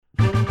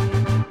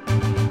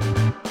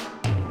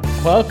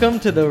Welcome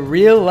to the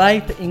Real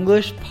Life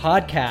English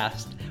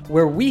Podcast,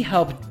 where we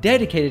help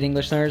dedicated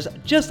English learners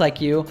just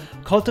like you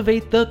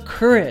cultivate the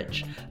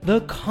courage, the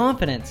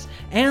confidence,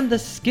 and the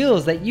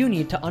skills that you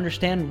need to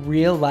understand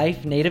real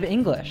life native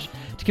English,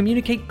 to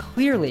communicate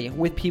clearly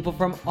with people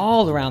from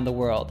all around the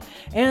world,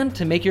 and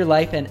to make your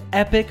life an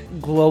epic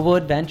global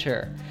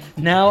adventure.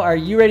 Now, are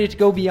you ready to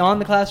go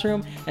beyond the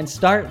classroom and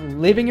start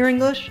living your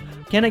English?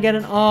 Can I get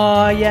an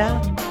aw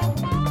yeah?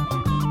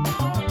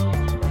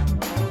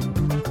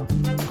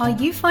 Are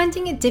you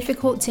finding it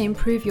difficult to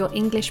improve your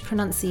English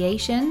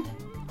pronunciation?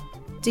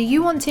 Do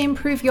you want to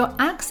improve your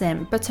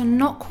accent but are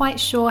not quite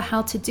sure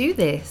how to do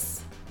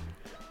this?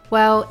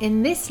 Well,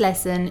 in this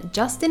lesson,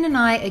 Justin and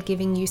I are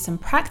giving you some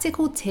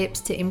practical tips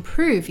to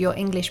improve your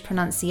English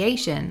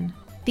pronunciation.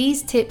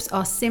 These tips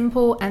are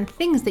simple and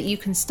things that you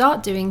can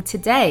start doing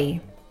today.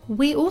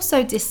 We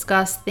also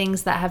discuss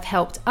things that have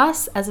helped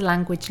us as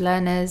language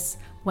learners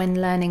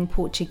when learning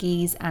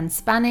Portuguese and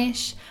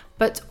Spanish,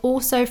 but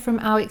also from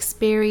our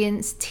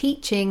experience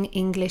teaching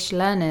English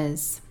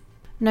learners.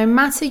 No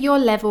matter your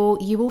level,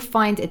 you will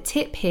find a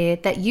tip here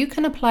that you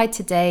can apply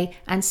today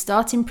and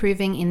start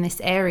improving in this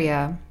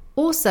area.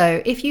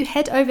 Also, if you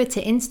head over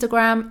to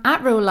Instagram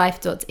at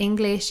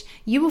reallife.english,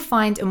 you will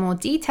find a more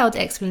detailed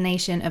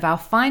explanation of our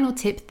final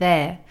tip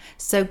there.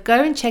 So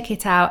go and check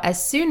it out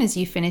as soon as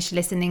you finish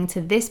listening to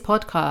this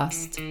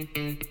podcast.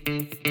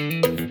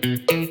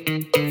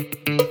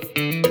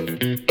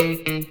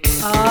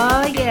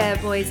 Oh yeah,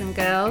 boys and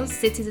girls,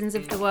 citizens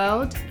of the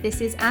world.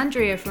 This is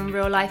Andrea from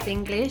Real Life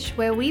English,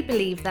 where we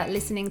believe that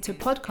listening to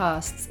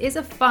podcasts is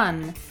a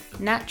fun,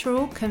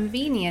 natural,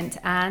 convenient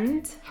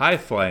and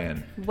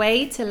high-flying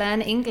way to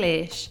learn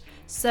English.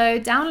 So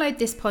download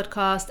this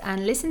podcast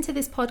and listen to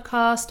this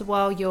podcast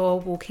while you're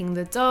walking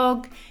the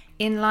dog,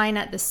 in line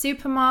at the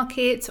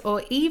supermarket,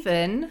 or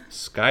even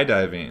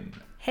skydiving.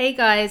 Hey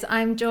guys,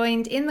 I'm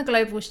joined in the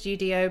global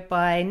studio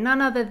by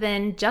none other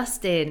than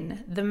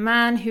Justin, the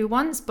man who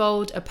once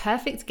bowled a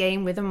perfect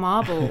game with a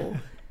marble.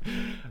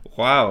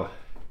 Wow,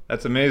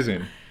 that's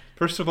amazing.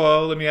 First of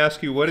all, let me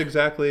ask you, what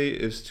exactly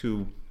is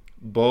to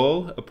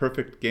bowl a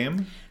perfect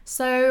game?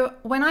 So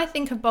when I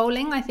think of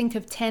bowling, I think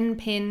of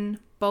 10-pin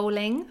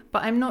bowling,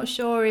 but I'm not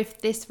sure if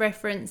this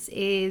reference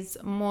is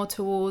more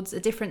towards a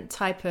different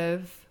type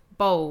of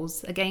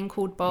bowls, a game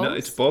called bowls. No,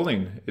 it's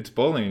bowling. It's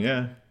bowling,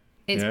 yeah.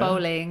 It's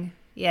bowling.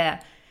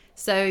 Yeah.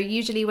 So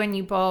usually when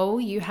you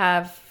bowl, you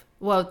have,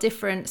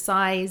 different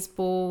size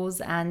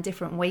balls and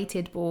different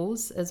weighted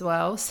balls as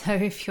well. So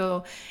if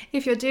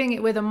you're doing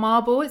it with a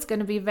marble, it's going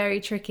to be very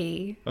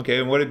tricky. Okay,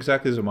 and what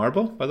exactly is a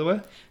marble, by the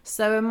way?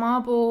 So a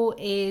marble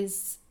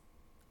is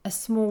a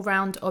small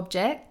round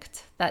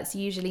object that's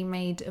usually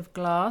made of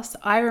glass.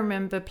 I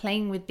remember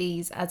playing with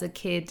these as a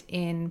kid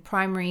in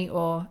primary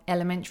or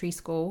elementary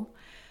school.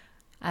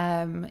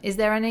 Is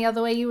there any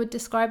other way you would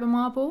describe a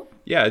marble?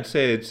 Yeah, I'd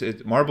say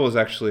marble is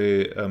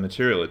actually a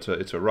material.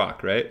 It's a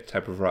rock, right?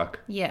 Type of rock.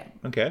 Yeah.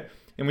 Okay.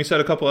 And we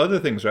said a couple other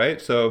things, right?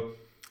 So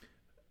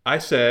I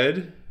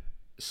said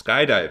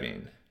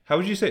skydiving. How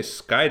would you say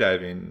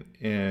skydiving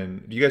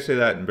do you guys say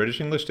that in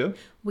British English too?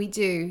 We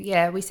do.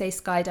 Yeah, we say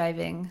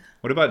skydiving.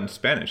 What about in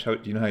Spanish? Do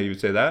you know how you would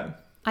say that?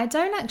 I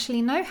don't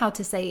actually know how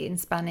to say it in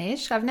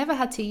Spanish. I've never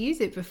had to use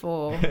it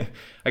before.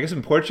 I guess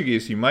in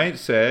Portuguese you might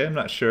say, I'm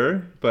not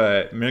sure,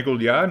 but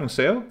mergulhar no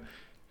céu.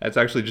 That's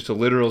actually just a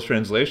literal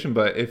translation,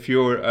 but if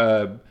you're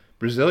a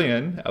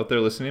Brazilian out there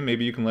listening,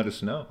 maybe you can let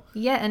us know.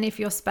 Yeah, and if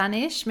you're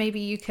Spanish,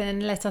 maybe you can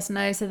let us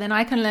know so then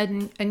I can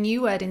learn a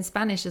new word in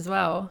Spanish as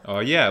well. Oh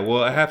yeah,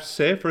 well I have to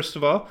say, first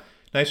of all,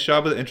 nice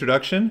job with the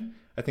introduction.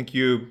 I think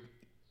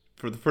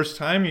for the first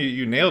time,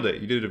 you nailed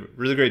it. You did a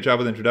really great job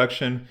with the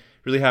introduction.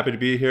 Really happy to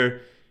be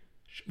here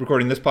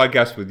recording this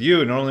podcast with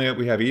you. Normally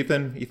we have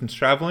Ethan. Ethan's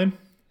traveling,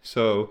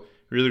 so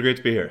really great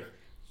to be here.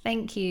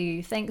 Thank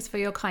you. Thanks for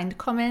your kind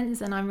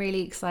comments, and I'm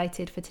really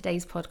excited for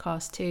today's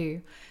podcast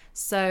too.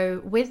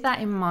 So with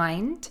that in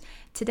mind,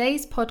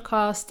 today's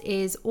podcast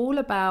is all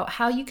about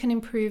how you can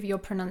improve your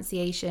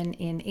pronunciation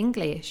in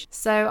English.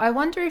 So I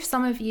wonder if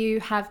some of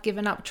you have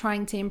given up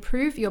trying to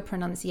improve your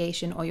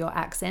pronunciation or your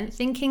accent,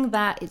 thinking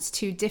that it's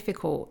too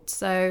difficult.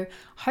 So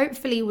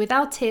hopefully with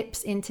our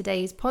tips in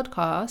today's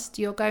podcast,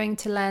 you're going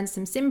to learn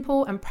some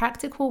simple and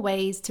practical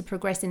ways to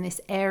progress in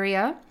this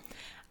area.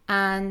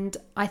 And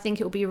I think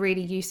it will be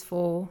really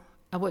useful.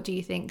 What do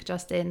you think,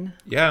 Justin?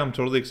 Yeah, I'm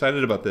totally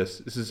excited about this.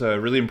 This is a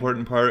really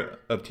important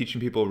part of teaching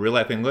people real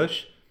life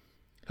English,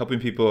 helping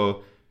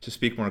people to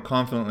speak more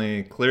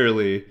confidently,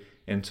 clearly,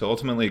 and to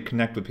ultimately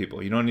connect with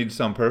people. You don't need to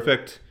sound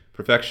perfect.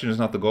 Perfection is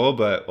not the goal,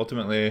 but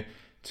ultimately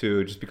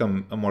to just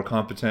become a more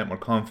competent, more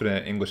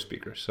confident English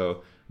speaker.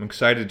 So I'm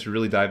excited to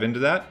really dive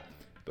into that.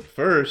 But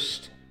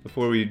first,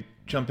 before we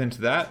jump into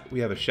that, we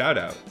have a shout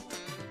out.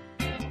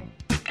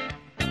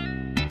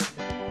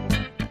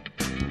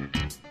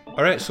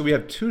 All right, so we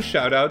have 2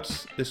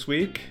 shout-outs this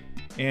week,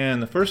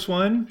 and the first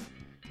one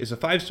is a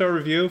 5-star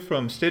review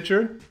from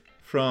Stitcher,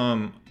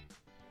 from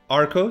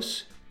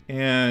Arcos,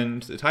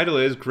 and the title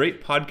is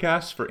Great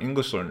Podcast for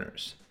English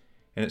Learners.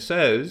 And it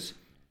says,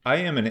 I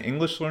am an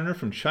English learner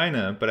from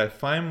China, but I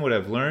find what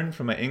I've learned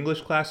from my English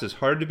class is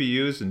hard to be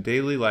used in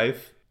daily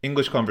life,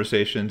 English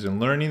conversations, and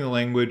learning the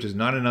language is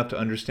not enough to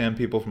understand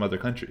people from other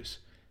countries.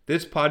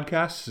 This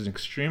podcast is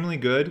extremely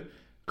good,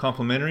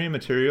 complimentary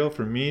material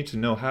for me to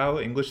know how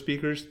English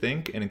speakers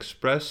think and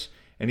express,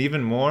 and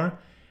even more,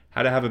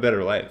 how to have a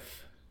better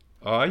life.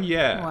 Oh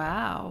yeah.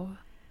 Wow.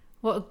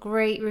 What a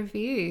great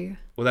review.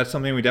 Well, that's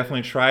something we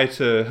definitely try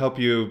to help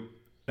you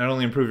not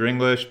only improve your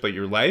English, but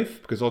your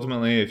life, because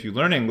ultimately, if you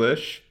learn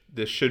English,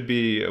 this should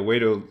be a way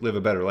to live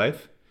a better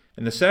life.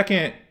 And the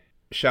second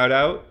shout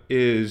out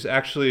is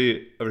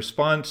actually a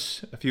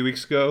response a few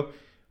weeks ago.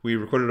 We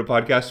recorded a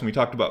podcast and we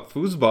talked about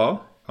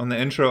foosball. On the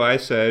intro, I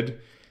said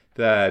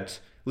that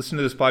listen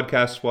to this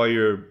podcast while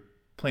you're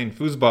playing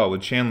foosball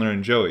with Chandler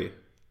and Joey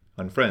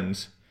on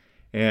Friends.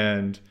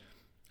 And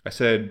I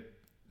said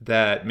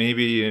that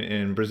maybe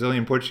in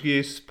Brazilian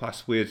Portuguese,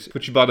 possibly it's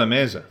futebol da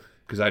mesa,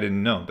 because I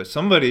didn't know. But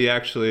somebody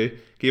actually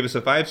gave us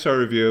a 5-star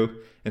review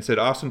and said,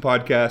 awesome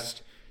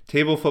podcast.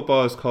 Table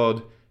football is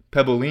called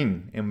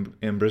pebolim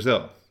in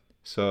Brazil.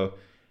 So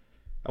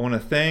I want to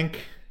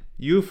thank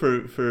you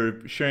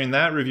for sharing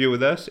that review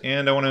with us.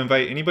 And I want to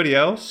invite anybody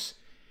else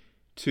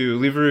to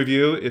leave a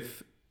review.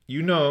 If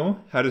you know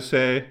how to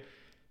say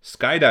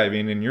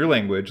skydiving in your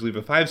language, leave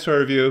a 5-star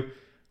review.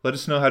 Let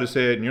us know how to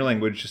say it in your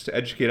language just to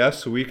educate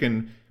us so we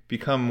can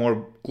become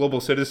more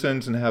global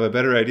citizens and have a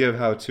better idea of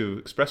how to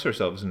express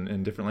ourselves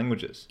in different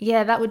languages.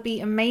 Yeah, that would be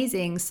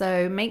amazing.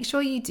 So make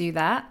sure you do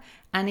that.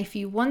 And if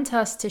you want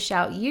us to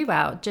shout you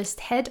out, just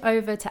head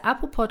over to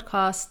Apple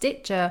Podcasts,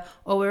 Stitcher,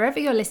 or wherever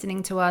you're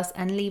listening to us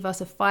and leave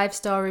us a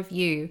 5-star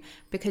review.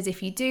 Because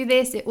if you do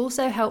this, it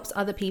also helps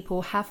other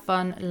people have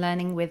fun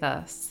learning with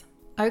us.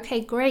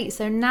 Okay, great.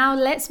 So now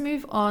let's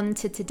move on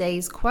to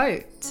today's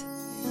quote.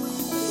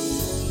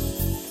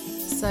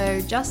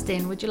 So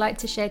Justin, would you like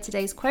to share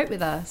today's quote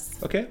with us?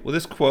 Okay, well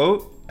this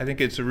quote, I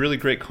think it's a really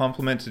great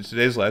complement to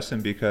today's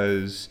lesson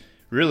because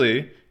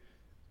really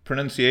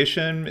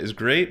pronunciation is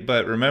great,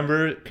 but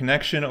remember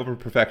connection over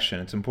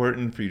perfection. It's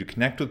important for you to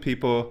connect with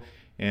people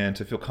and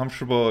to feel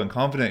comfortable and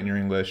confident in your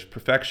English.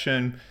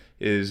 Perfection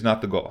is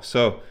not the goal.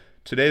 So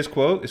today's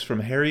quote is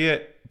from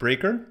Harriet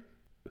Breaker,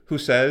 who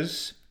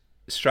says,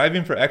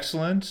 striving for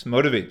excellence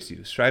motivates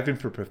you. Striving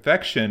for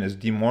perfection is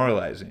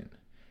demoralizing.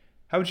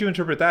 How would you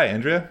interpret that,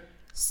 Andrea?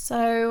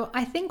 So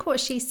I think what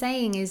she's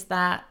saying is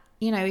that,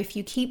 if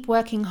you keep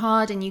working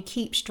hard and you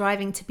keep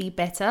striving to be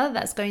better,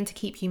 that's going to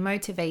keep you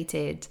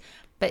motivated.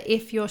 But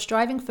if you're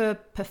striving for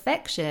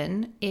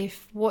perfection,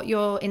 if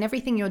in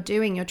everything you're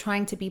doing, you're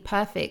trying to be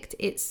perfect,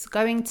 it's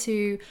going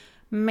to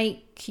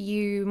make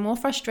you more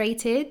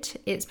frustrated.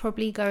 It's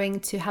probably going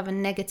to have a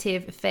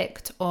negative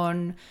effect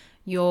on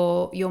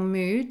your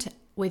mood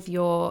with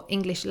your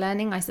English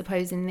learning, I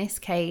suppose, in this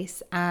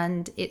case,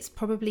 and it's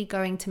probably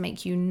going to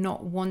make you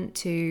not want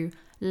to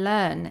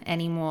learn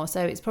anymore.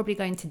 So it's probably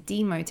going to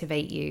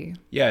demotivate you.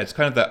 Yeah, it's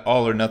kind of that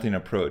all or nothing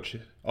approach.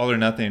 All or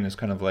nothing is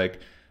kind of like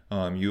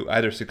you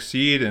either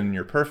succeed and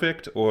you're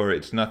perfect, or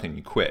it's nothing,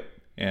 you quit.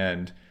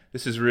 And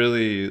this is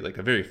really like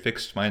a very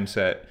fixed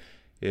mindset.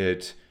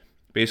 It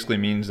basically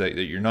means that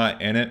you're not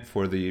in it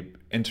for the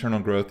internal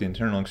growth, the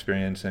internal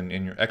experience, and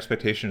your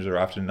expectations are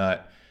often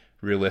not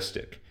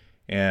realistic.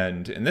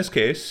 And in this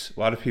case, a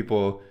lot of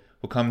people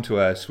will come to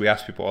us. We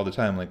ask people all the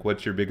time, like,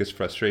 what's your biggest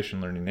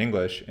frustration learning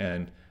English?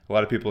 And a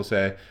lot of people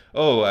say,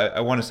 oh, I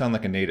want to sound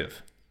like a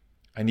native.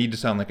 I need to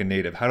sound like a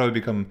native. How do I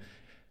become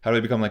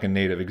like a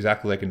native,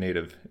 exactly like a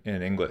native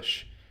in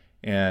English?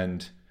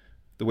 And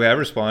the way I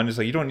respond is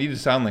like, you don't need to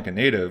sound like a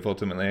native,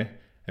 ultimately.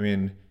 I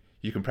mean,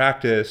 you can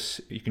practice,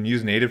 you can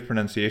use native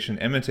pronunciation,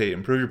 imitate,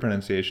 improve your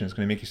pronunciation. It's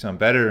going to make you sound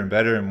better and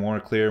better and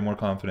more clear, more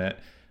confident.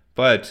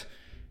 But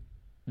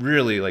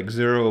really, like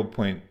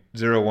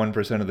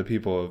 0.01% of the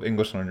people of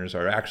English learners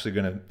are actually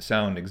going to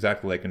sound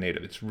exactly like a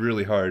native. It's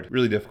really hard,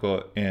 really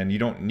difficult, and you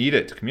don't need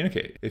it to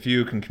communicate. If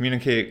you can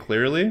communicate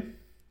clearly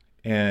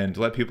and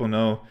let people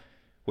know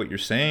what you're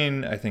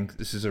saying, I think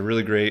this is a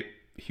really great,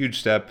 huge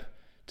step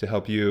to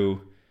help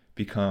you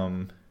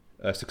become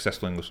a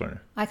successful English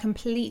learner. I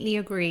completely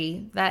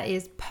agree. That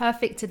is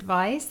perfect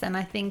advice, and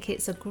I think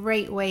it's a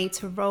great way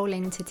to roll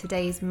into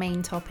today's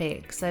main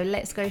topic. So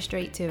let's go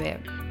straight to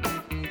it.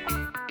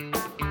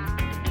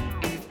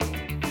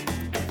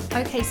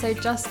 Okay, so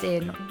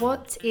Justin,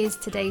 what is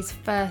today's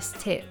first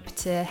tip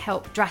to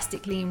help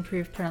drastically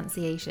improve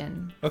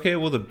pronunciation? Okay,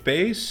 well, the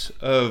base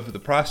of the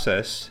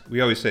process, we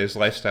always say, is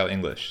lifestyle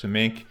English, to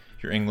make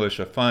your English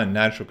a fun,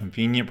 natural,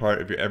 convenient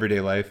part of your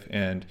everyday life.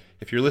 And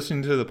if you're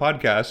listening to the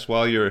podcast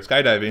while you're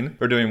skydiving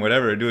or doing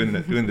whatever, doing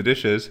the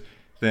dishes,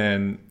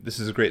 then this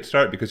is a great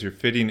start because you're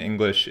fitting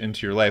English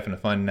into your life in a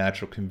fun,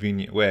 natural,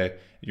 convenient way.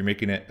 You're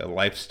making it a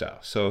lifestyle.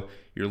 So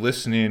you're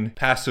listening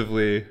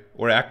passively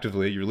or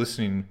actively. You're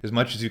listening as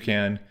much as you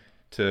can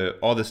to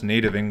all this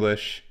native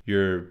English.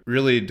 You're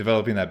really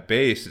developing that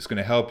base. It's going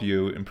to help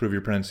you improve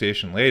your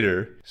pronunciation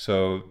later.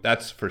 So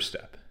that's the first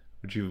step.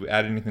 Would you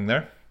add anything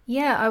there?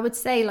 Yeah, I would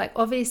say, like,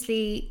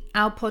 obviously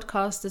our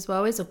podcast as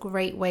well is a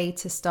great way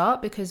to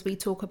start because we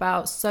talk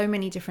about so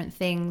many different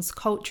things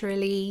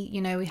culturally.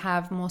 We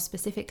have more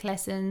specific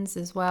lessons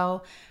as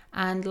well.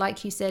 And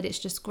like you said, it's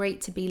just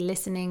great to be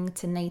listening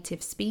to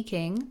native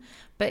speaking.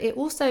 But it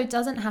also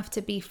doesn't have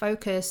to be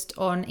focused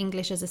on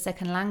English as a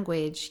second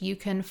language. You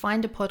can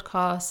find a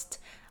podcast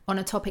on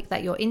a topic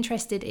that you're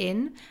interested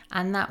in,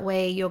 and that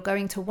way you're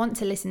going to want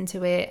to listen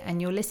to it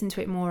and you'll listen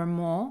to it more and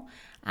more.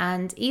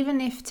 And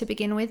even if to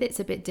begin with it's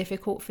a bit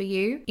difficult for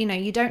you,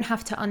 you don't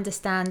have to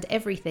understand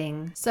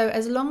everything. So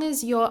as long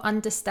as you're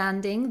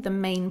understanding the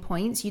main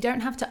points, you don't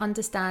have to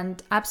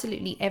understand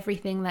absolutely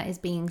everything that is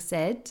being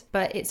said,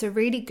 but it's a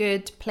really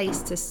good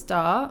place to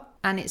start.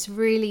 And it's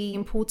really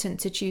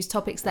important to choose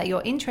topics that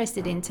you're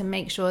interested in to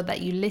make sure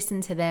that you listen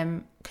to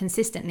them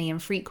consistently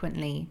and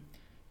frequently.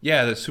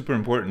 Yeah, that's super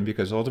important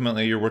because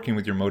ultimately you're working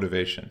with your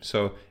motivation.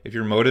 So if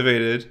you're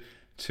motivated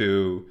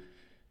to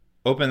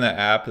open that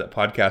app, that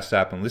podcast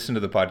app, and listen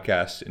to the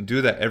podcast and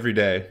do that every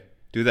day,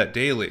 do that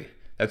daily,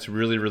 that's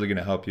really, really going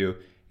to help you.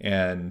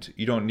 And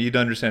you don't need to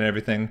understand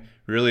everything.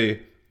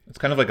 Really, it's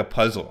kind of like a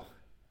puzzle.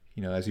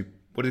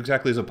 What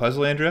exactly is a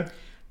puzzle, Andrea?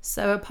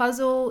 So a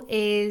puzzle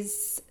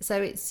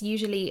it's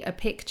usually a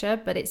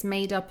picture, but it's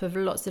made up of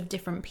lots of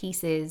different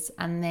pieces.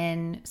 And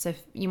then, so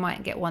you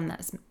might get one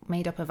that's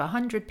made up of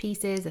 100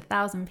 pieces,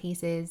 1,000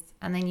 pieces,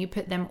 and then you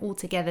put them all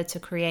together to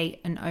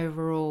create an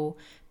overall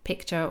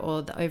picture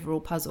or the overall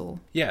puzzle.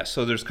 Yeah,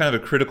 so there's kind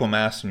of a critical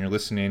mass when you're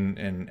listening,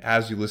 and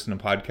as you listen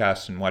to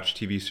podcasts and watch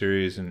TV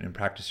series and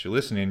practice your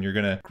listening, you're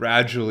going to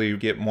gradually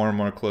get more and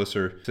more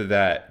closer to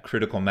that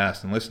critical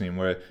mass in listening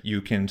where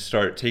you can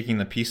start taking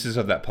the pieces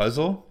of that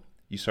puzzle,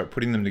 you start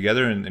putting them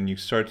together, and you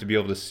start to be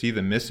able to see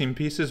the missing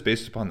pieces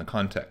based upon the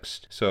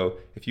context. So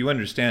if you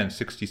understand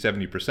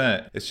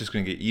 60-70%, it's just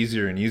going to get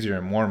easier and easier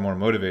and more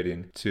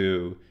motivating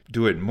to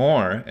do it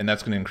more, and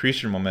that's going to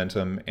increase your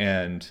momentum,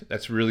 and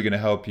that's really going to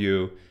help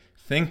you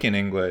think in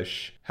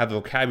English, have the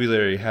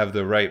vocabulary, have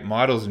the right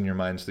models in your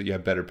mind so that you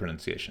have better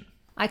pronunciation.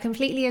 I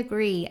completely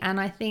agree. And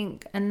I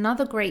think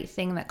another great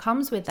thing that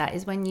comes with that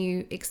is when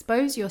you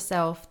expose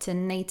yourself to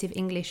native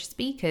English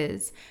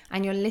speakers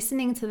and you're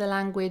listening to the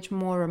language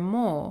more and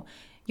more,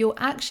 you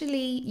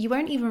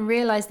won't even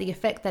realize the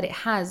effect that it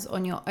has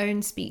on your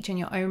own speech and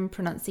your own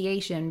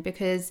pronunciation,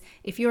 because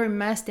if you're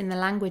immersed in the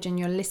language and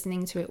you're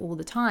listening to it all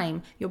the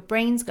time, your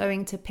brain's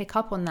going to pick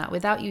up on that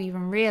without you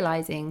even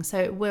realizing. So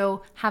it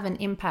will have an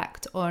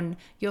impact on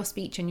your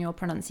speech and your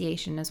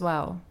pronunciation as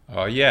well.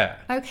 Oh, yeah.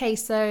 Okay,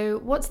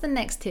 so what's the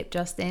next tip,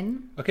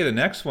 Justin? Okay, the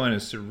next one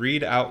is to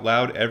read out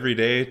loud every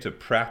day to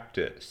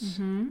practice.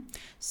 Mm-hmm.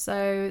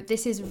 So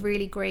this is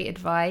really great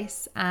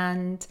advice,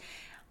 and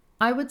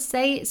I would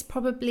say it's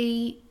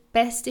probably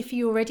best if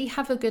you already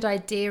have a good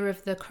idea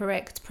of the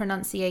correct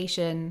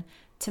pronunciation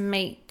to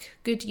make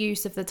good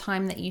use of the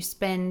time that you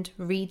spend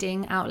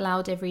reading out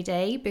loud every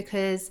day,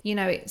 because,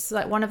 it's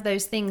like one of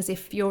those things,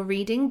 if you're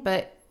reading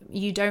but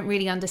you don't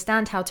really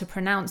understand how to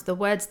pronounce the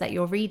words that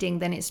you're reading,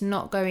 then it's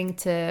not going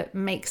to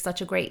make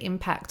such a great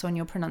impact on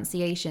your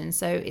pronunciation.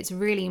 So it's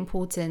really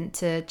important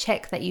to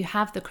check that you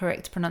have the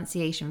correct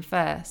pronunciation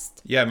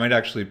first. Yeah, it might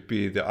actually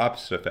be the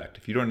opposite effect.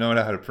 If you don't know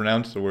how to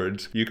pronounce the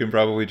words, you can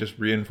probably just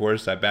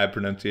reinforce that bad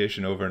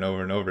pronunciation over and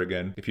over and over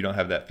again if you don't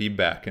have that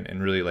feedback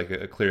and really like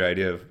a clear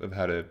idea of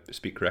how to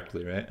speak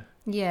correctly, right?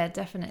 Yeah,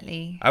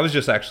 definitely. I was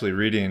just actually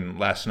reading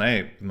last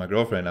night with my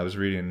girlfriend. I was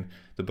reading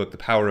the book The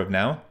Power of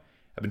Now.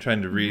 I've been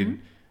trying to read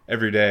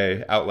every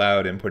day out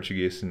loud in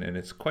Portuguese, and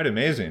it's quite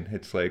amazing.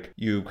 It's like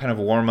you kind of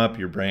warm up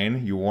your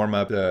brain, you warm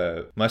up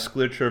the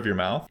musculature of your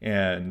mouth,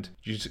 and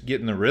you just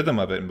get in the rhythm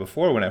of it. And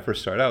before, when I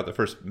first start out, the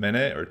first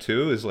minute or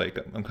two is like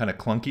I'm kind of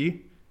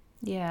clunky.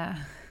 Yeah.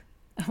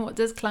 What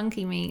does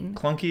clunky mean?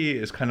 Clunky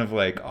is kind of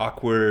like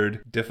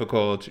awkward,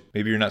 difficult.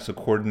 Maybe you're not so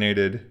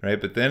coordinated, right?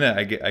 But then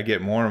I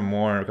get more and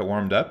more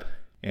warmed up,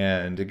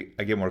 and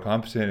I get more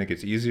competent. It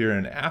gets easier,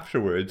 and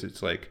afterwards,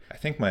 it's like I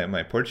think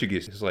my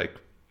Portuguese is like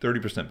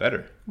 30%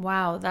 better.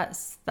 Wow,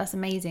 that's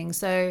amazing.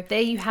 So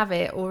there you have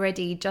it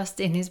already.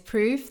 Justin is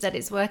proof that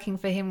it's working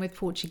for him with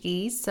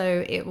Portuguese,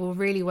 so it will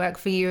really work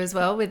for you as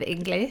well with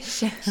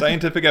English.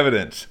 Scientific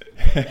evidence.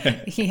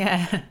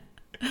 Yeah.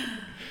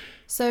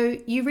 So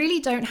you really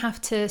don't have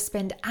to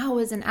spend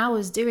hours and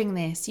hours doing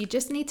this. You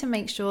just need to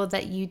make sure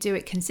that you do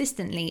it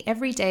consistently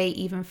every day,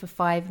 even for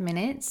 5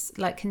 minutes.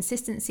 Like,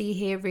 consistency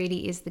here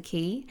really is the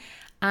key.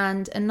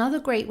 And another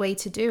great way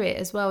to do it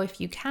as well,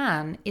 if you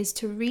can, is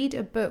to read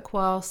a book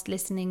whilst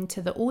listening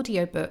to the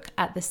audiobook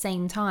at the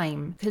same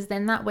time, because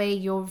then that way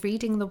you're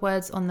reading the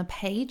words on the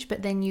page,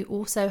 but then you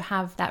also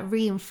have that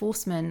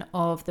reinforcement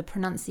of the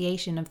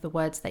pronunciation of the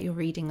words that you're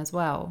reading as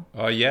well.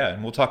 Oh, yeah.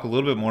 And we'll talk a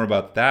little bit more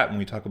about that when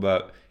we talk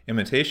about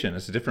imitation.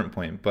 It's a different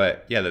point.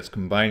 But yeah, that's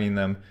combining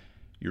them.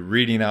 You're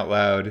reading out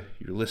loud,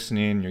 you're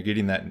listening, you're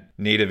getting that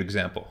native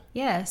example.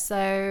 Yeah,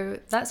 so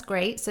that's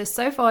great.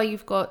 So far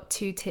you've got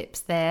 2 tips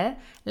there.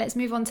 Let's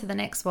move on to the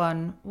next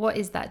one. What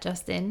is that,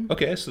 Justin?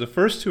 Okay, so the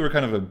first 2 are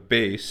kind of a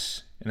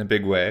base in a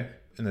big way.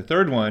 And the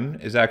third one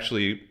is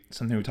actually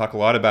something we talk a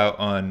lot about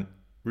on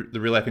the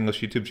Real Life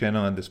English YouTube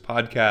channel and this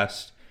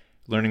podcast,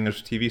 Learning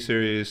English TV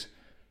series,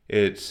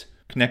 it's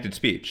connected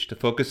speech, to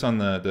focus on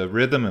the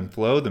rhythm and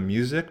flow, the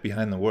music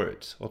behind the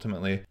words.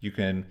 Ultimately,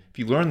 if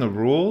you learn the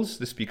rules,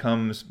 this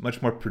becomes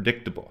much more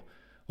predictable.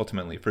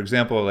 Ultimately, for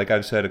example, like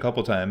I've said a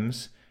couple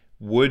times,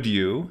 would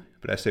you,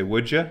 but I say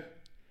would you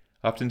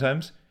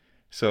oftentimes.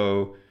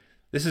 So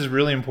this is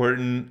really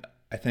important.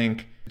 I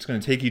think it's going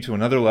to take you to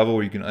another level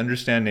where you can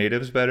understand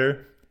natives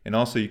better, and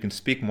also you can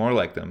speak more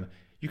like them.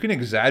 You can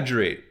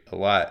exaggerate a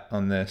lot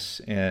on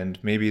this, and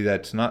maybe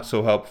that's not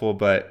so helpful,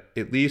 but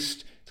at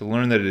least to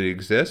learn that it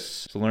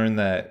exists, to learn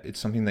that it's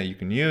something that you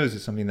can use,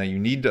 it's something that you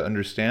need to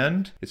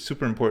understand. It's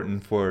super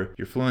important for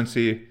your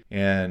fluency,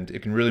 and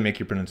it can really make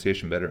your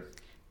pronunciation better.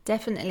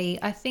 Definitely.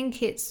 I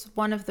think it's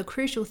one of the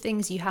crucial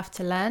things you have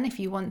to learn if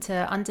you want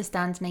to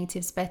understand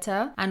natives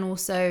better and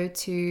also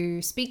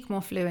to speak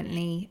more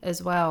fluently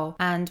as well.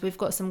 And we've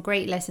got some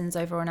great lessons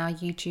over on our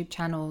YouTube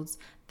channels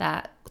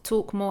that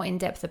talk more in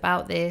depth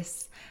about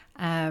this.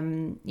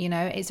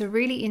 It's a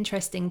really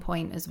interesting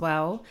point as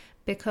well,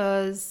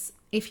 because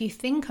if you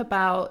think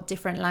about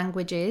different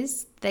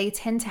languages, they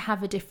tend to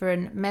have a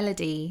different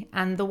melody.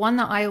 And the one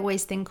that I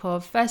always think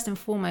of first and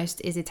foremost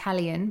is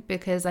Italian,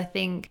 because I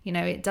think,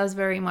 it does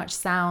very much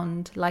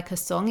sound like a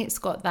song. It's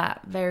got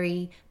that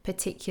very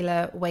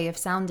particular way of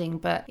sounding.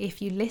 But if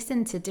you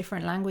listen to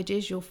different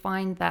languages, you'll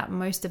find that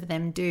most of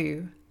them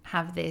do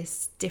have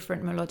this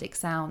different melodic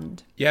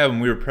sound. Yeah,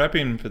 when we were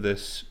prepping for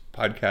this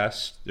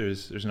podcast,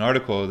 there's an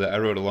article that I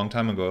wrote a long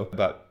time ago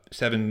about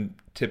 7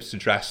 tips to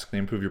drastically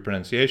improve your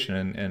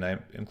pronunciation, and I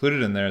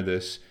included in there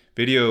this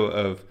video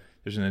of,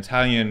 there's an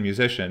Italian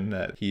musician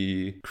that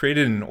he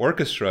created an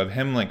orchestra of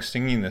him like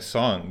singing this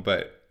song,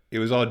 but it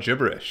was all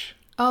gibberish.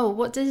 Oh,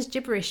 what does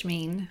gibberish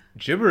mean?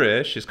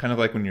 Gibberish is kind of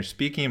like when you're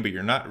speaking but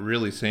you're not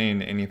really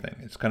saying anything.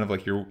 It's kind of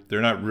like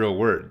they're not real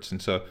words,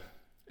 and so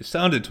it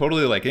sounded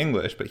totally like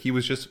English, but he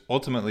was just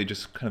ultimately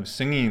just kind of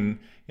singing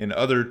in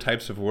other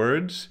types of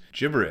words,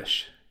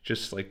 gibberish,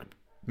 just like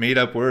made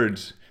up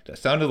words that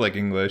sounded like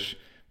English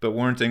but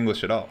weren't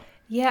English at all.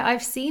 Yeah,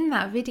 I've seen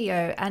that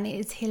video and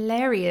it's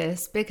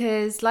hilarious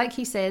because, like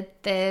you said,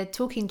 they're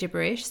talking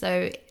gibberish,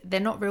 so they're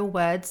not real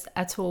words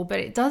at all, but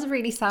it does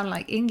really sound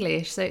like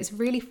English. So it's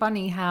really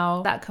funny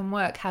how that can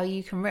work, how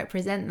you can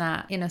represent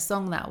that in a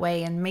song that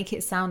way and make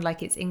it sound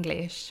like it's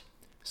English.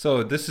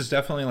 So this is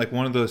definitely like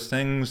one of those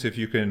things, if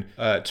you can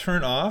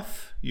turn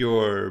off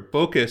your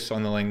focus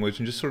on the language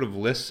and just sort of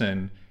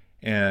listen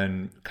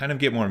and kind of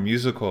get more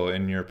musical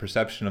in your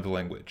perception of the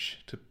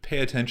language, to pay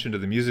attention to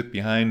the music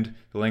behind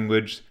the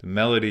language, the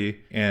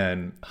melody,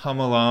 and hum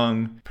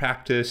along,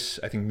 practice.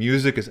 I think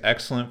music is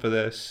excellent for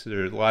this.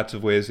 There are lots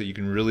of ways that you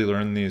can really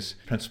learn these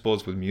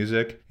principles with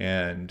music,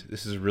 and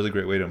this is a really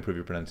great way to improve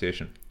your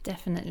pronunciation.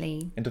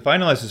 Definitely. And to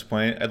finalize this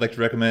point, I'd like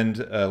to recommend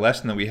a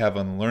lesson that we have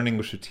on the Learn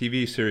English with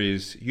TV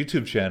series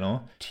YouTube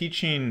channel,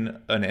 teaching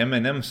an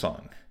Eminem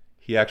song.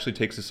 He actually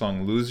takes the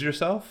song Lose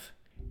Yourself,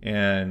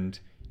 and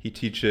he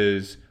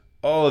teaches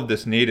all of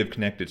this native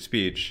connected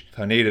speech,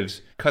 how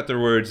natives cut their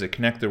words, they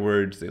connect their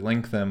words, they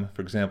link them.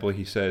 For example,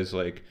 he says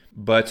like,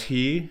 but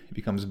he, it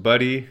becomes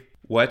buddy,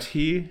 what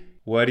he,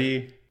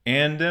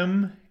 and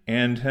him,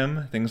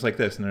 things like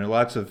this. And there are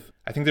lots of,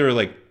 I think there were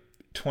like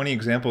 20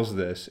 examples of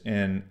this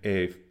in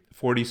a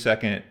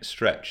 40-second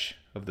stretch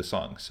of the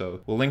song.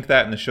 So we'll link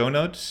that in the show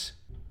notes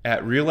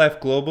at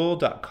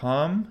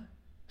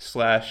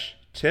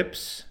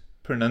reallifeglobal.com/tips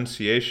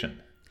pronunciation.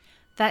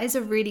 That is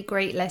a really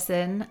great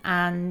lesson,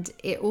 and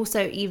it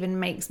also even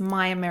makes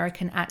my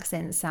American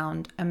accent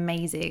sound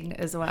amazing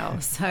as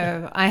well.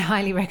 So I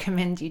highly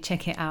recommend you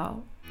check it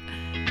out.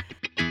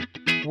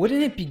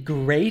 Wouldn't it be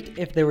great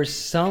if there was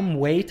some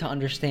way to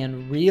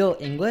understand real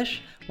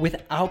English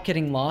without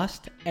getting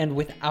lost and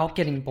without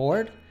getting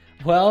bored?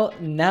 Well,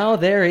 now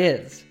there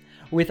is.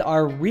 With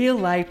our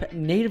real-life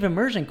native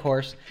immersion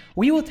course,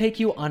 we will take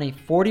you on a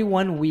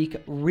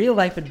 41-week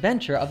real-life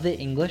adventure of the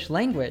English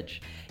language,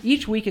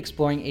 each week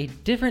exploring a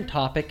different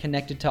topic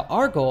connected to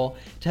our goal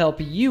to help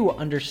you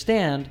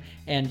understand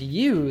and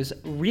use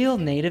real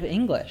native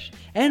English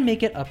and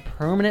make it a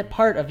permanent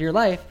part of your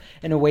life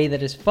in a way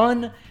that is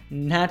fun,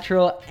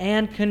 natural,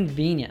 and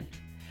convenient.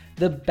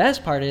 The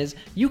best part is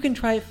you can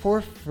try it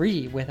for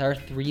free with our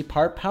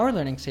 3-part Power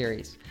Learning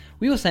series.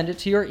 We will send it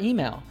to your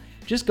email.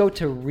 Just go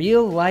to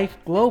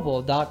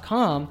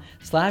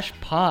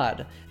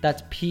reallifeglobal.com/pod.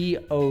 That's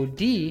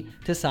POD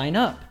to sign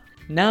up.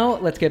 Now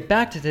let's get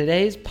back to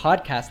today's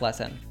podcast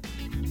lesson.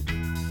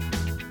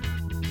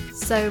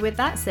 So with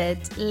that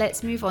said,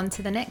 let's move on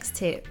to the next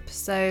tip.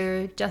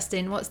 So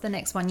Justin, what's the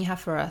next one you have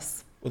for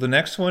us? Well, the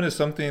next one is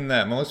something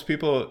that most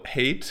people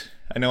hate.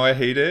 I know I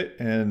hate it,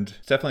 and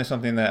it's definitely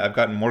something that I've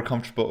gotten more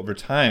comfortable over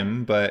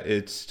time, but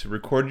it's to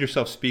record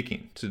yourself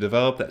speaking, to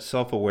develop that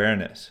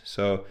self-awareness.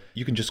 So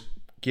you can just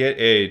get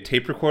a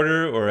tape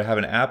recorder or have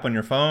an app on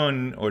your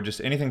phone or just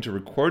anything to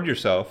record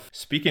yourself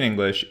speaking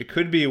English. It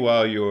could be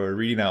while you're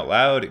reading out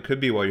loud. It could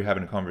be while you're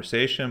having a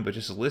conversation, but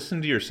just listen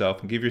to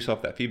yourself and give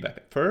yourself that feedback.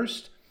 At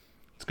first,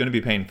 It's going to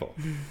be painful.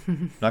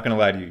 Not going to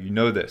lie to you. You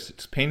know this.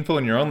 It's painful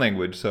in your own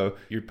language, so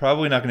you're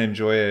probably not going to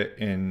enjoy it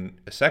in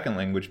a second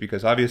language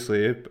because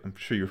obviously, I'm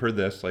sure you've heard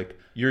this, like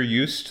you're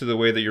used to the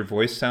way that your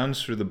voice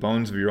sounds through the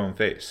bones of your own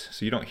face.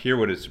 So you don't hear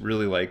what it's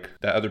really like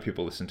that other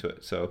people listen to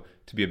it. So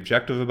to be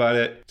objective about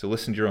it, to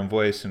listen to your own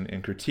voice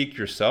and critique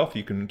yourself,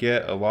 you can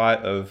get a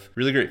lot of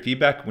really great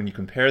feedback when you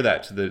compare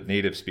that to the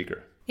native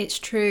speaker. It's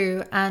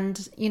true.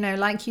 And,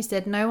 like you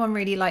said, no one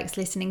really likes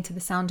listening to the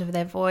sound of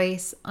their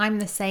voice. I'm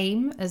the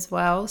same as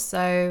well.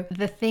 So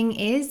the thing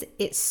is,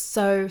 it's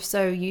so,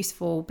 so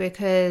useful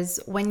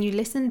because when you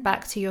listen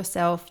back to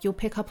yourself, you'll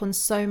pick up on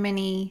so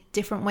many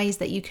different ways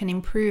that you can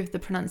improve the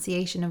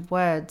pronunciation of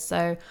words.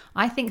 So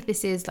I think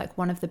this is like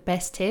one of the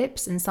best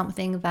tips and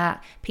something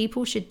that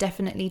people should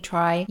definitely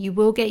try. You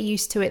will get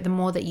used to it the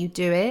more that you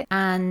do it.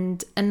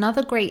 And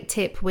another great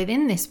tip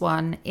within this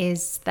one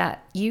is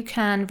that you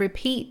can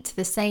repeat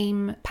the same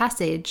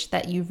passage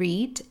that you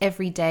read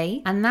every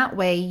day, and that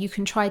way you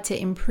can try to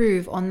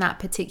improve on that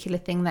particular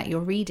thing that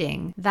you're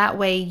reading. That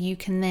way you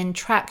can then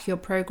track your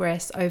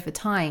progress over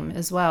time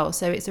as well.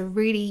 So it's a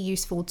really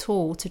useful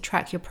tool to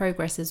track your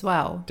progress as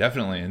well.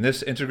 Definitely. And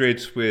this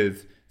integrates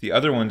with the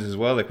other ones as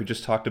well. Like we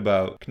just talked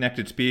about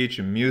connected speech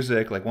and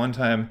music. Like one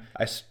time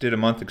I did a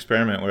month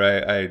experiment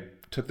where I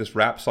took this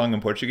rap song in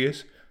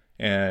Portuguese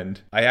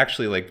and I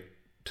actually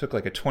took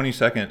a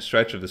 20-second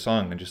stretch of the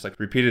song and just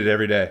repeated it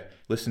every day,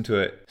 listened to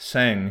it,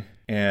 sang,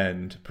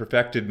 and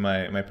perfected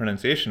my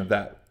pronunciation of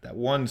that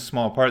one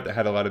small part that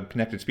had a lot of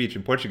connected speech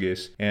in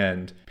Portuguese.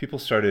 And people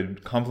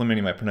started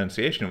complimenting my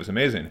pronunciation. It was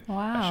amazing.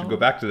 Wow. I should go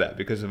back to that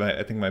because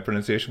I think my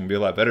pronunciation would be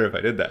a lot better if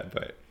I did that,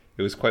 but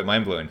it was quite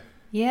mind-blowing.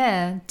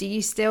 Yeah. Do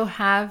you still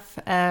have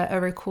a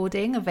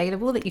recording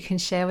available that you can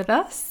share with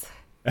us?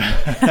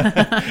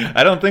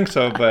 I don't think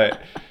so,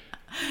 but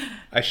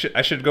I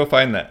should go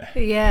find that.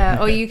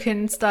 Yeah, or you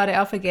can start it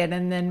up again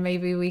and then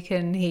maybe we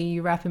can hear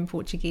you rap in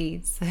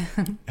Portuguese.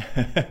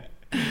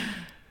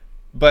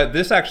 But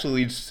this actually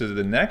leads to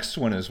the next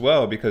one as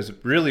well, because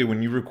really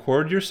when you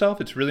record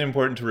yourself, it's really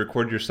important to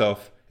record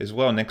yourself as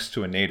well next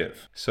to a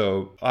native.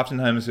 So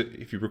oftentimes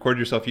if you record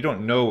yourself, you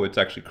don't know what's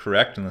actually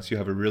correct unless you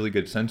have a really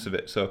good sense of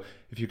it. So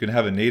if you can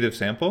have a native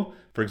sample,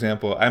 for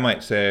example, I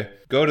might say,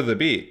 go to the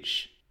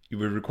beach. You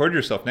would record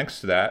yourself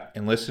next to that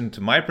and listen to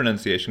my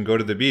pronunciation, go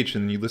to the beach,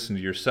 and you listen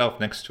to yourself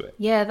next to it.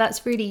 Yeah,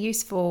 that's really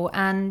useful.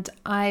 And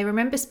I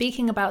remember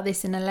speaking about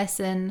this in a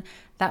lesson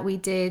that we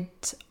did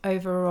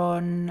over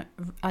on,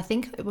 I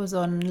think it was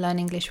on Learn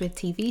English with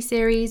TV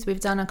series.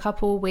 We've done a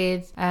couple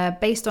with,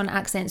 based on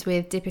accents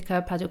with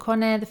Deepika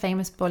Padukone, the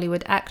famous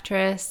Bollywood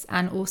actress,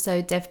 and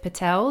also Dev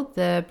Patel,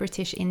 the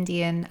British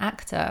Indian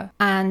actor.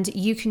 And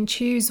you can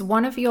choose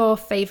one of your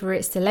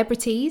favorite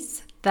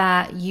celebrities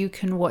that you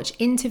can watch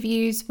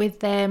interviews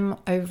with them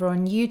over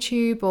on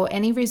YouTube or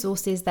any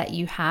resources that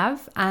you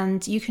have,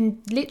 and you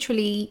can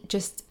literally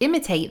just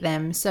imitate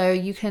them. So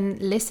you can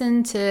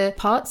listen to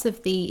parts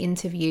of the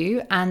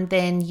interview and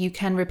then you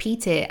can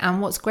repeat it.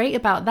 And what's great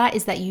about that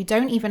is that you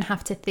don't even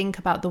have to think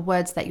about the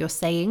words that you're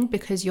saying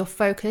because your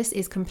focus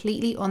is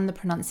completely on the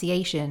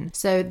pronunciation.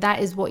 So that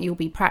is what you'll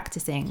be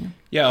practicing.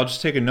 Yeah, I'll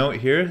just take a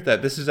note here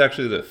that this is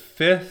actually the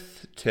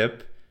 5th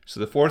tip. So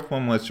the 4th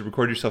one was to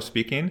record yourself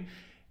speaking.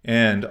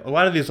 And a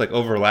lot of these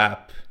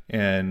overlap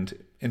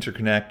and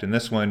interconnect in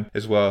this one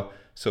as well.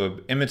 So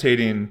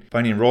imitating,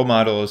 finding role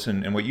models,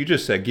 and what you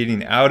just said,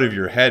 getting out of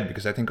your head,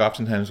 because I think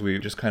oftentimes we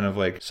just kind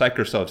of psych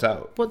ourselves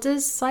out. What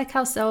does psych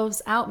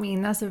ourselves out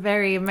mean? That's a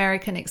very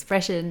American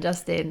expression,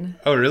 Justin.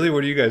 Oh, really?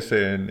 What do you guys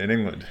say in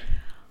England?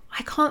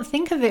 I can't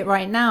think of it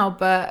right now,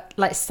 but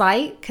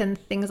psych and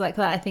things like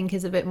that I think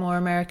is a bit more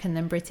American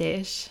than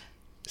British.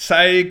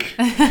 Psych!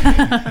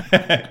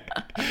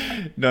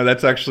 No,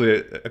 that's actually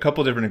a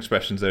couple different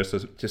expressions there. So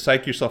to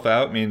psych yourself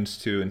out means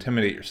to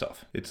intimidate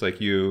yourself. It's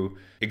like you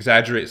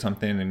exaggerate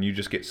something and you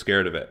just get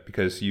scared of it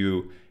because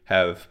you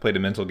have played a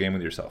mental game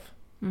with yourself.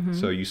 Mm-hmm.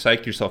 So you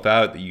psych yourself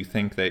out that you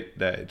think that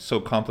it's so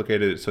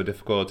complicated, it's so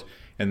difficult,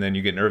 and then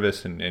you get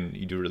nervous and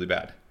you do really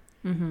bad.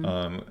 Mm-hmm.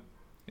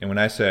 And when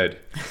I said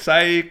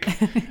psych,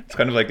 it's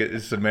kind of like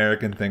this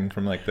American thing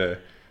from the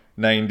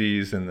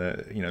 90s and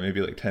the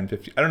maybe 10,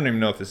 15. I don't even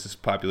know if this is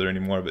popular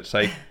anymore, but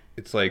psych,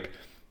 it's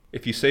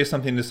if you say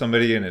something to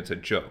somebody and it's a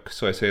joke.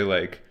 So I say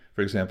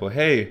for example,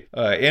 hey,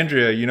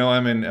 Andrea,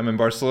 I'm in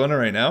Barcelona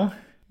right now,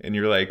 and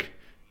you're like,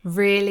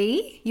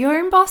 really? You're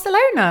in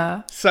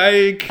Barcelona?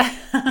 Psych.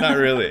 Not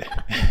really.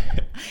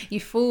 You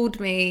fooled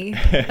me.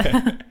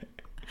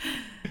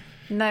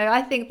 No,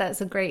 I think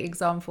that's a great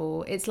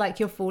example. It's like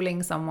you're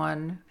fooling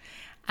someone.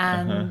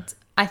 And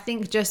I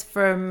think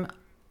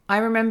I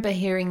remember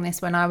hearing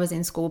this when I was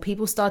in school.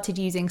 People started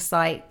using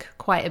psych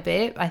quite a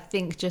bit, I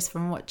think just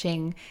from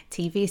watching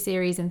TV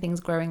series and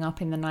things growing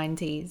up in the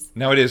 90s.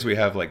 Nowadays we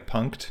have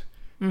punked.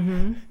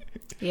 Mm-hmm.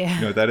 Yeah.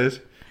 You know what that is?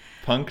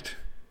 Punked?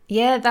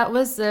 Yeah, that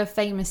was a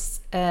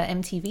famous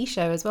MTV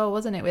show as well,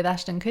 wasn't it, with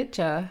Ashton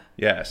Kutcher?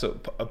 Yeah, so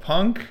a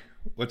punk,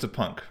 what's a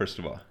punk, first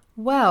of all?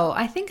 Well,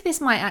 I think this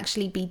might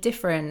actually be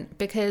different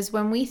because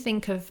when we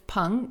think of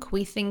punk,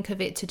 we think of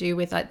it to do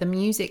with like the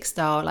music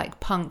style, like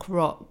punk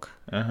rock.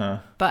 Uh-huh.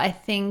 But I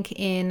think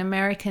in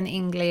American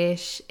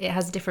English, it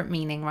has a different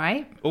meaning,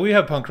 right? Well, we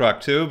have punk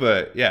rock too,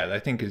 but yeah, I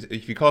think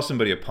if you call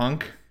somebody a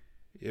punk,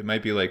 it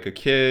might be like a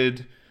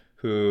kid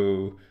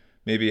who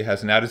maybe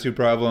has an attitude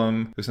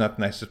problem, who's not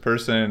the nicest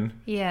person.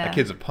 Yeah. That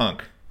kid's a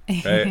punk,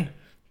 right?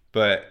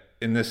 But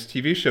in this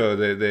TV show,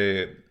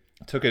 they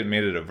took it and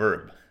made it a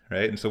verb,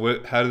 right? And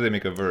so how do they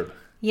make a verb?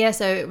 Yeah,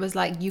 so it was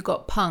like you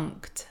got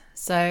punked.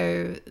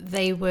 So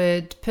they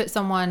would put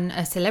someone,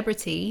 a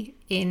celebrity,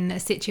 in a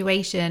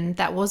situation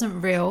that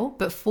wasn't real,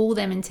 but fool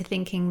them into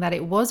thinking that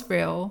it was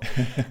real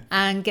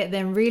and get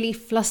them really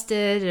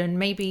flustered and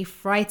maybe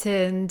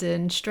frightened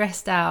and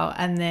stressed out.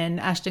 And then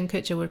Ashton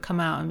Kutcher would come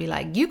out and be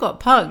like, you got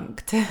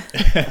punked.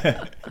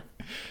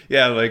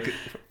 Yeah, like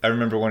I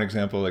remember one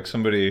example, like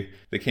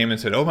they came and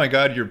said, oh my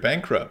God, you're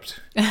bankrupt.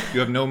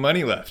 You have no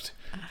money left.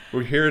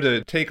 We're here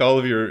to take all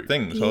of your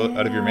things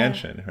out of your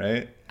mansion,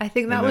 right? I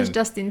think that was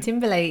Justin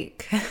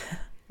Timberlake.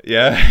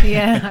 Yeah?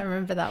 Yeah, I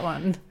remember that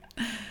one.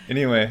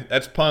 Anyway,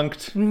 that's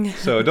punked.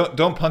 So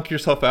don't punk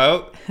yourself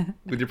out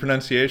with your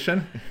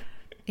pronunciation.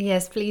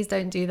 Yes, please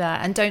don't do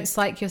that. And don't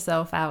psych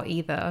yourself out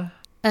either.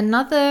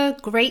 Another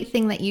great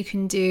thing that you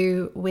can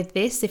do with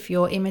this, if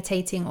you're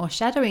imitating or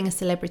shadowing a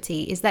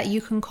celebrity, is that you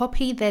can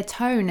copy their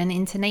tone and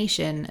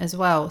intonation as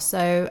well.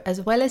 So as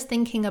well as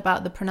thinking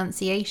about the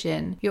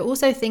pronunciation, you're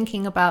also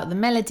thinking about the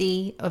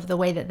melody of the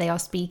way that they are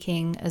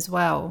speaking as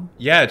well.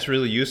 Yeah, it's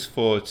really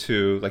useful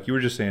to, like you were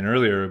just saying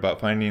earlier, about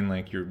finding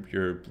like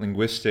your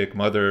linguistic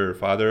mother or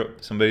father,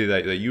 somebody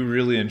that you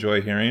really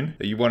enjoy hearing,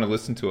 that you want to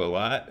listen to a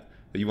lot,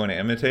 that you want to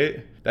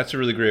imitate. That's a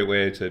really great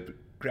way to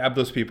grab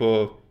those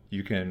people.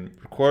 You can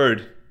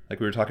record, like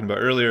we were talking about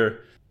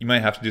earlier. You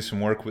might have to do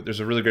some work with, there's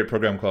a really great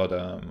program called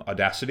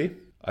Audacity.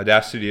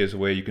 Audacity is a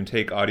way you can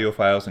take audio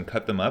files and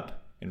cut them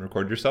up and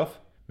record yourself.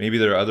 Maybe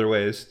there are other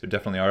ways. There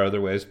definitely are other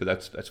ways, but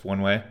that's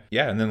one way.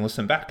 Yeah, and then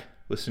listen back.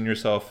 Listen to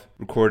yourself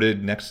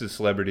recorded next to the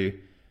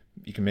celebrity.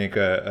 You can make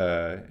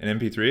an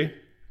MP3,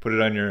 put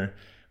it on your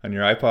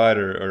iPod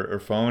or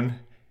phone,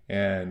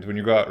 and when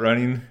you go out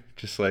running,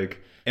 just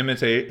like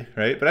imitate,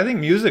 right? But I think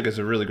music is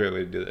a really great way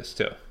to do this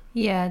too.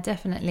 Yeah,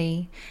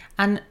 definitely.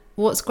 And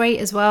what's great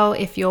as well,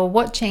 if you're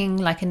watching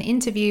like an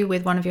interview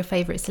with one of your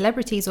favorite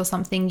celebrities or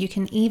something, you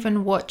can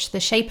even watch the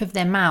shape of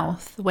their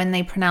mouth when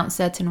they pronounce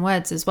certain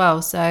words as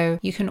well. So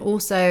you can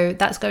also,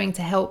 that's going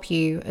to help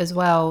you as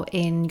well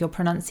in your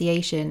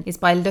pronunciation, is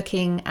by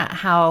looking at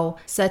how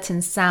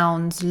certain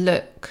sounds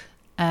look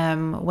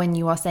when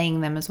you are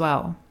saying them as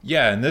well.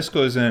 Yeah, and this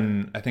goes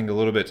in, I think, a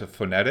little bit to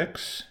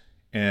phonetics,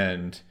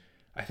 and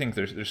I think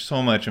there's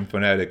so much in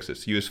phonetics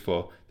that's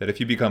useful that if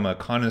you become a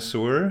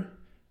connoisseur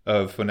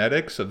of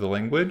phonetics of the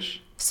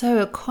language.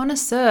 So a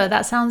connoisseur,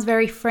 that sounds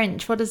very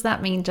French. What does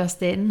that mean,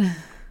 Justin?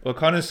 Well,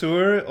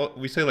 connoisseur,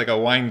 we say like a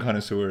wine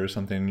connoisseur or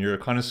something. You're a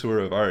connoisseur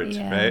of art,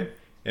 right?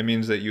 It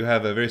means that you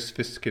have a very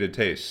sophisticated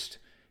taste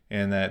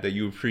and that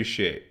you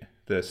appreciate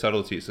the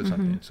subtleties of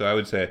something. So I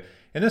would say,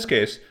 in this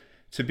case,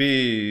 to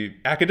be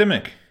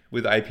academic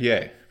with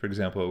IPA, for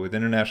example, with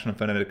International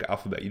Phonetic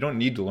Alphabet. You don't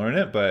need to learn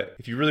it, but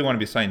if you really want to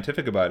be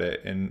scientific about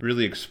it and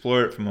really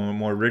explore it from a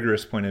more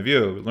rigorous point of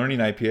view, learning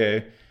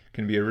IPA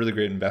can be a really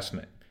great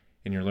investment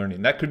in your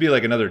learning. That could be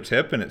like another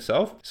tip in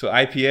itself. So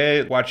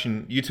IPA,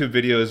 watching YouTube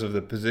videos of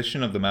the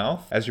position of the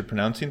mouth as you're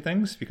pronouncing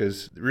things,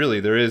 because really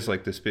there is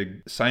like this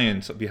big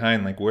science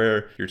behind like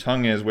where your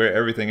tongue is, where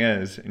everything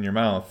is in your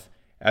mouth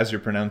as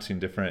you're pronouncing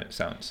different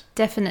sounds.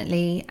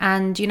 Definitely.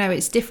 And, you know,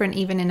 it's different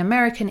even in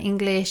American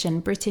English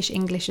and British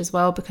English as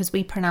well, because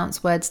we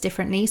pronounce words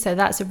differently. So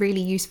that's a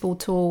really useful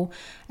tool,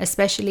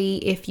 especially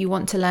if you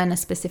want to learn a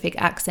specific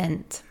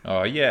accent.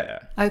 Oh, yeah.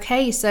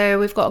 Okay, so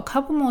we've got a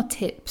couple more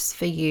tips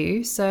for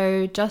you.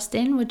 So,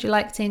 Justin, would you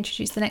like to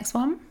introduce the next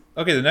one?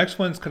 Okay, the next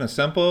one's kind of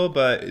simple,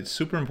 but it's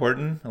super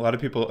important. A lot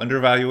of people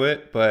undervalue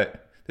it,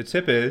 but the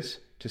tip is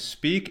to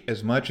speak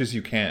as much as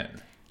you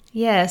can.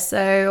 Yeah,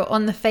 so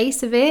on the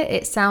face of it,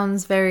 it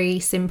sounds very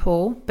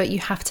simple, but you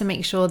have to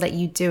make sure that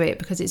you do it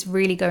because it's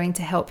really going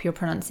to help your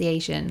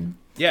pronunciation.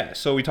 Yeah,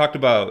 so we talked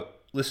about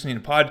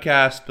listening to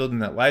podcasts, building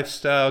that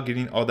lifestyle,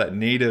 getting all that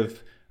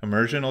native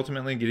immersion,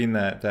 ultimately, getting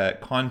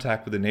that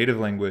contact with the native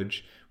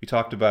language. We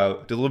talked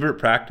about deliberate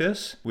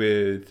practice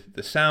with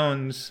the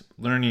sounds,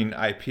 learning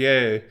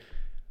IPA,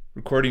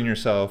 recording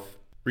yourself,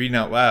 reading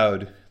out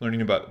loud,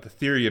 learning about the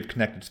theory of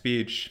connected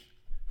speech,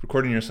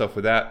 recording yourself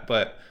with that,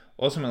 but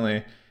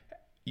ultimately,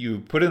 you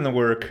put in the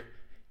work,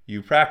 you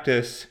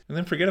practice, and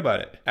then forget about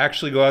it.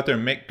 Actually go out there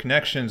and make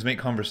connections, make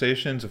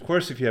conversations. Of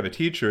course, if you have a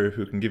teacher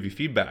who can give you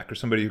feedback or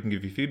somebody who can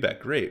give you feedback,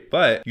 great.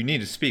 But you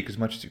need to speak as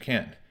much as you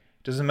can.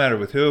 It doesn't matter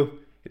with who.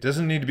 It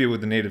doesn't need to be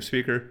with the native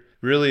speaker.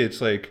 Really, it's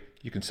like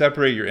you can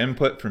separate your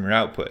input from your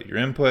output. Your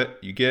input,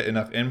 you get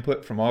enough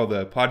input from all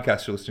the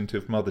podcasts you're listening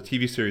to, from all the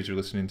TV series you're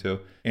listening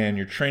to, and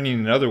you're training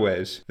in other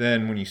ways.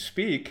 Then when you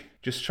speak,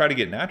 just try to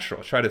get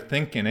natural. Try to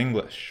think in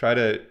English. Try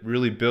to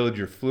really build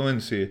your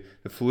fluency,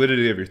 the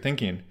fluidity of your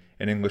thinking.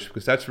 in English,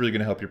 because that's really going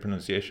to help your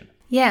pronunciation.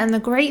 Yeah, and the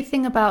great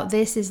thing about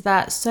this is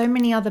that so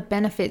many other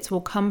benefits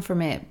will come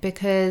from it,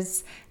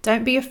 because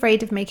don't be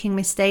afraid of making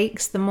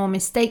mistakes. The more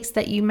mistakes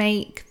that you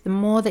make, the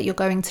more that you're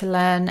going to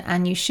learn,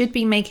 and you should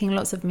be making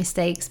lots of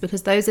mistakes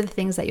because those are the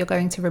things that you're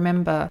going to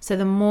remember. So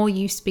the more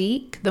you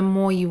speak, the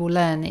more you will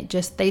learn.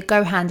 They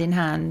go hand in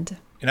hand.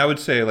 And I would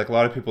say, like a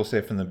lot of people say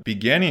from the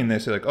beginning, they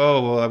say like,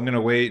 oh, well, I'm going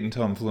to wait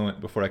until I'm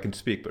fluent before I can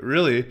speak. But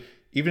really,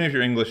 even if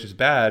your English is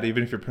bad,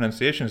 even if your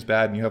pronunciation is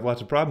bad and you have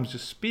lots of problems,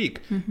 just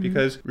speak.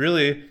 Because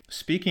really,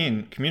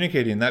 speaking,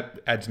 communicating, that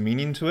adds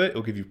meaning to it.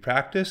 It'll give you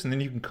practice, and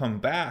then you can come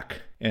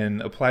back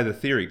and apply the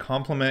theory.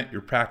 Complement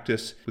your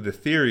practice with the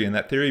theory, and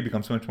that theory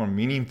becomes much more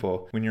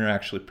meaningful when you're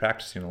actually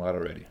practicing a lot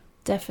already.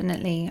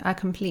 Definitely. I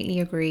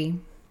completely agree.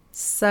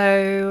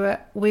 So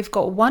we've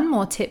got one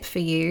more tip for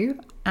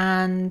you.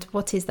 And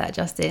what is that,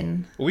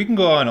 Justin? Well, we can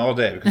go on all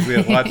day because we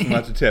have lots and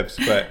lots of tips,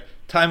 but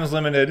time is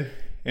limited.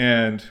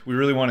 And we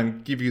really want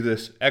to give you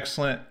this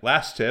excellent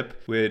last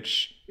tip,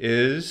 which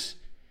is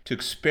to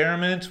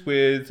experiment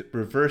with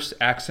reverse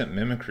accent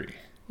mimicry.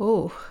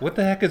 Oh. What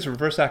the heck is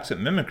reverse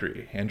accent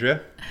mimicry,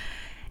 Andrea?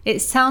 It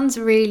sounds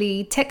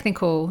really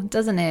technical,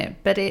 doesn't it?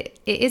 But it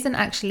isn't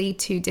actually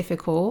too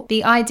difficult.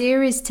 The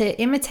idea is to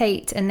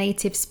imitate a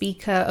native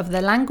speaker of the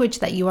language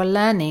that you are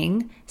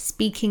learning,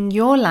 speaking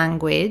your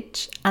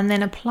language, and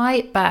then apply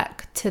it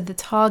back to the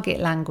target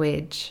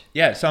language.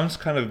 Yeah, it sounds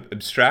kind of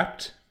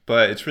abstract,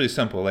 but it's really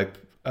simple. Like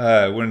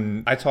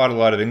when I taught a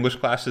lot of English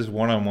classes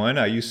one-on-one,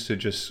 I used to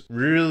just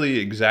really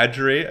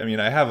exaggerate. I mean,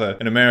 I have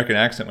an American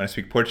accent when I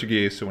speak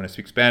Portuguese, so when I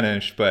speak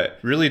Spanish, but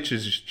really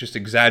just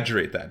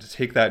exaggerate that, to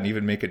take that and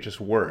even make it just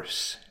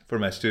worse for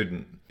my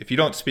student. If you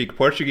don't speak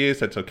Portuguese,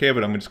 that's okay,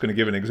 but I'm just going to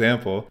give an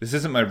example. This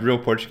isn't my real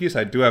Portuguese.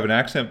 I do have an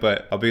accent,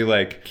 but I'll be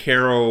like,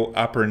 quero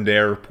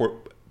aprender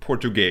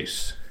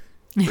português,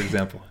 for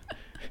example.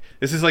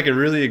 This is like a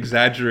really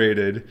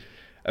exaggerated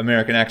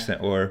American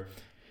accent. Or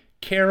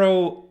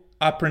quero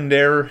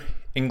aprender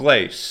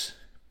inglés,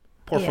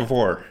 por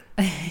favor.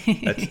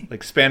 That's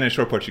like Spanish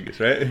or Portuguese,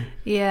 right?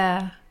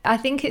 Yeah. I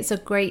think it's a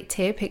great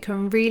tip. It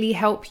can really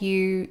help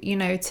you,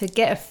 to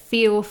get a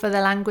feel for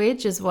the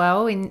language as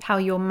well, in how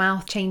your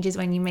mouth changes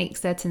when you make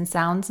certain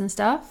sounds and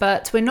stuff.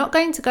 But we're not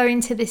going to go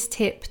into this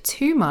tip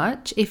too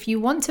much. If you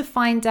want to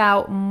find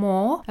out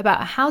more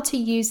about how to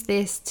use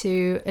this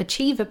to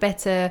achieve a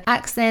better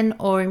accent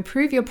or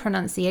improve your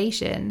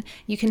pronunciation,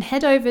 you can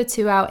head over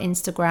to our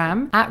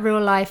Instagram at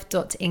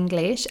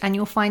reallife.english, and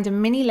you'll find a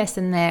mini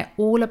lesson there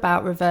all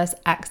about reverse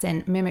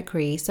accent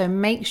mimicry. So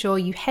make sure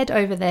you head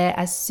over there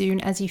as soon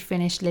as you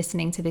finish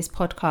listening to this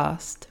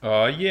podcast.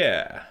 Oh,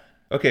 yeah.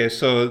 Okay,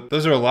 so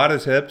those are a lot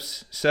of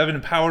tips. 7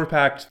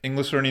 power-packed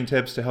English learning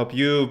tips to help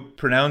you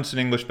pronounce in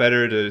English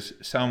better, to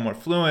sound more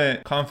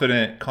fluent,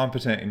 confident,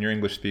 competent in your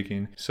English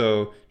speaking.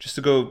 So just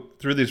to go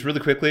through these really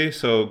quickly.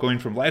 So going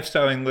from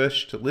lifestyle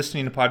English to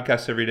listening to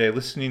podcasts every day,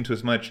 listening to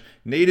as much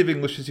native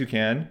English as you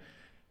can,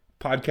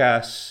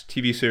 podcasts,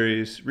 TV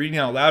series, reading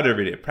out loud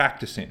every day,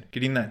 practicing,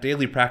 getting that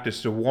daily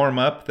practice to warm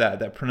up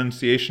that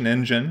pronunciation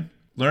engine.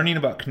 Learning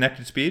about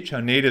connected speech, how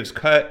natives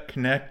cut,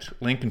 connect,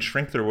 link, and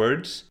shrink their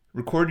words.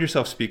 Record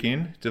yourself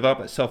speaking, develop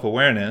that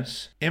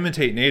self-awareness,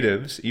 imitate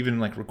natives, even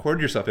like record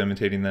yourself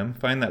imitating them,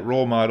 find that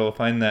role model,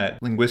 find that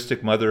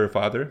linguistic mother or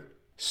father.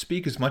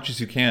 Speak as much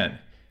as you can.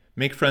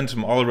 Make friends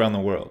from all around the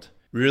world.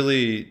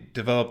 Really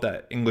develop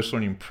that English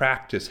learning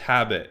practice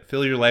habit.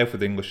 Fill your life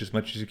with English as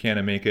much as you can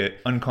and make it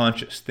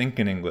unconscious. Think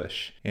in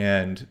English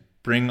and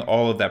bring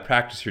all of that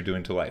practice you're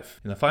doing to life.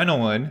 And the final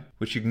one,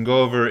 which you can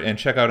go over and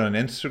check out on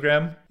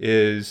Instagram,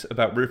 is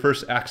about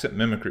reverse accent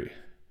mimicry.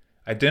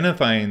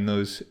 Identifying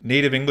those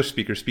native English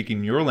speakers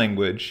speaking your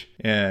language,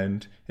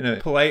 and in a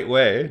polite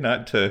way,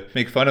 not to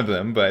make fun of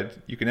them, but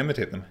you can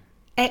imitate them.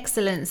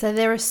 Excellent. So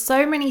there are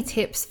so many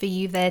tips for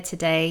you there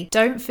today.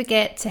 Don't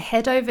forget to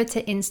head over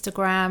to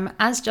Instagram,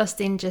 as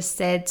Justin just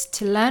said,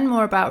 to learn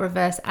more about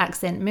reverse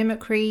accent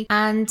mimicry.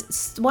 And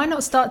why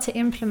not start to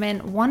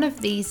implement one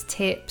of these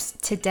tips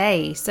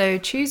today? So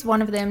choose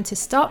one of them to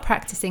start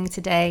practicing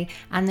today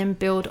and then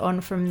build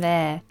on from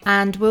there.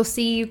 And we'll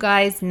see you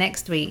guys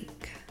next week.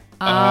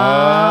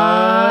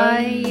 Yeah.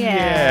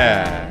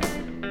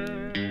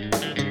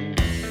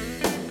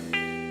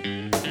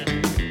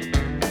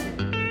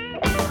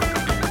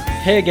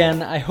 Hey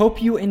again, I hope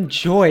you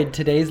enjoyed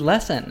today's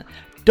lesson.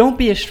 Don't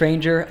be a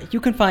stranger. You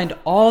can find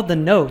all the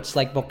notes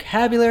like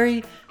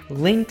vocabulary,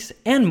 links,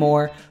 and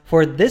more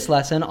for this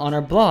lesson on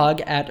our blog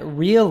at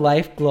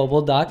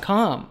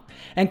reallifeglobal.com.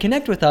 And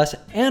connect with us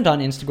and on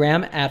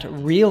Instagram at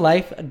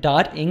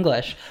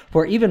reallife.english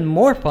for even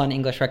more fun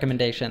English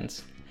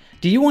recommendations.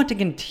 Do you want to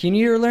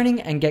continue your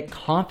learning and get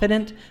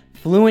confident,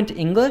 fluent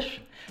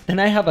English? Then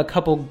I have a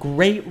couple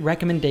great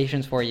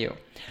recommendations for you.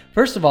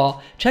 First of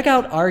all, check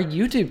out our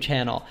YouTube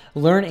channel,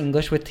 Learn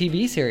English with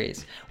TV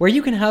series, where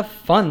you can have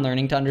fun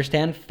learning to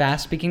understand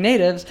fast-speaking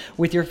natives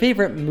with your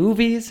favorite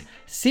movies,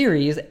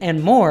 series,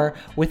 and more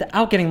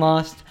without getting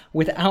lost,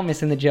 without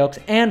missing the jokes,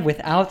 and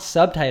without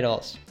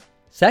subtitles.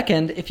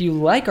 Second, if you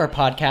like our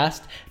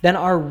podcast, then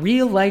our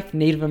real-life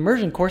native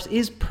immersion course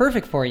is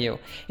perfect for you.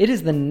 It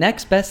is the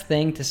next best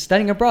thing to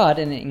studying abroad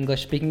in an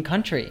English-speaking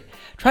country.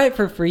 Try it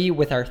for free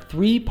with our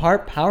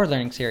 3-part Power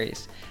Learning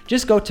series.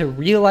 Just go to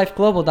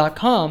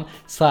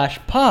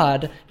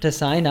reallifeglobal.com/pod to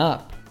sign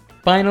up.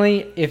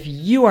 Finally, if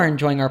you are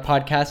enjoying our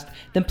podcast,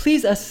 then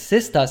please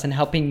assist us in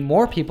helping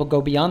more people go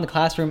beyond the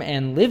classroom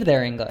and live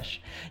their English.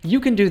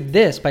 You can do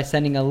this by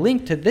sending a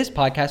link to this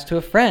podcast to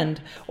a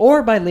friend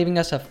or by leaving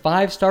us a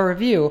 5-star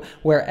review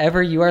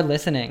wherever you are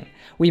listening.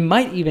 We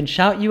might even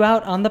shout you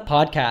out on the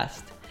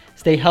podcast.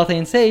 Stay healthy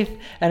and safe,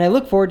 and I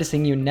look forward to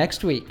seeing you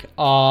next week.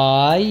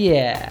 Aw,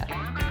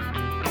 yeah.